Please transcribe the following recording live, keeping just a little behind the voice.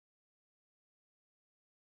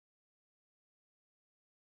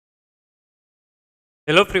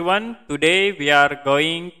Hello everyone, today we are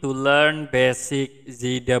going to learn basic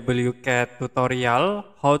ZWCAD tutorial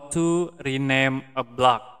how to rename a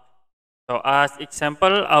block. So as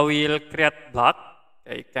example, I will create block.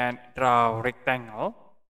 Okay, you can draw rectangle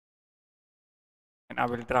and I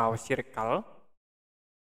will draw circle.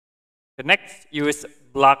 The next, use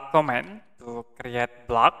block command to create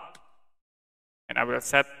block and I will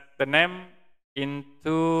set the name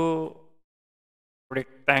into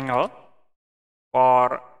rectangle.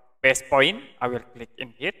 For base point, I will click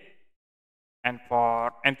in it. And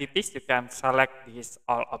for entities, you can select this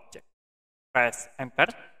all object. Press enter.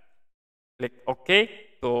 Click OK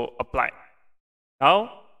to apply.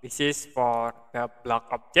 Now, this is for the block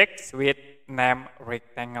objects with name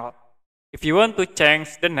rectangle. If you want to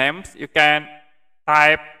change the names, you can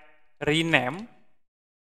type rename.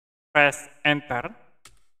 Press enter.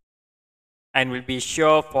 And will be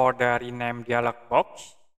shown for the rename dialog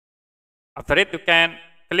box. After it, you can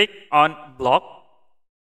click on block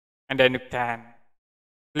and then you can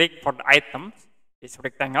click for the items, this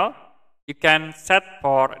rectangle. You can set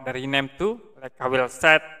for the rename to, like I will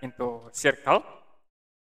set into circle.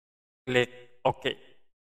 Click OK.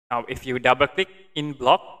 Now, if you double click in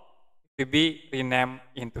block, it will be renamed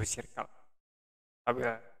into circle. I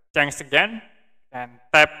will change again and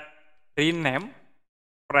tap rename,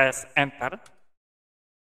 press enter,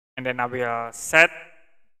 and then I will set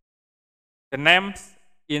the names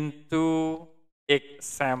into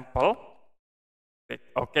example. Click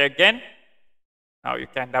OK again. Now you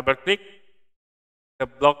can double click. The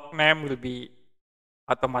block name will be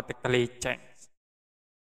automatically changed.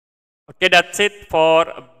 Okay, that's it for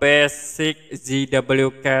basic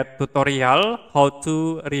ZWCAD tutorial how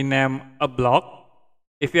to rename a block.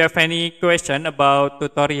 If you have any question about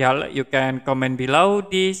tutorial, you can comment below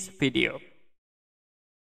this video.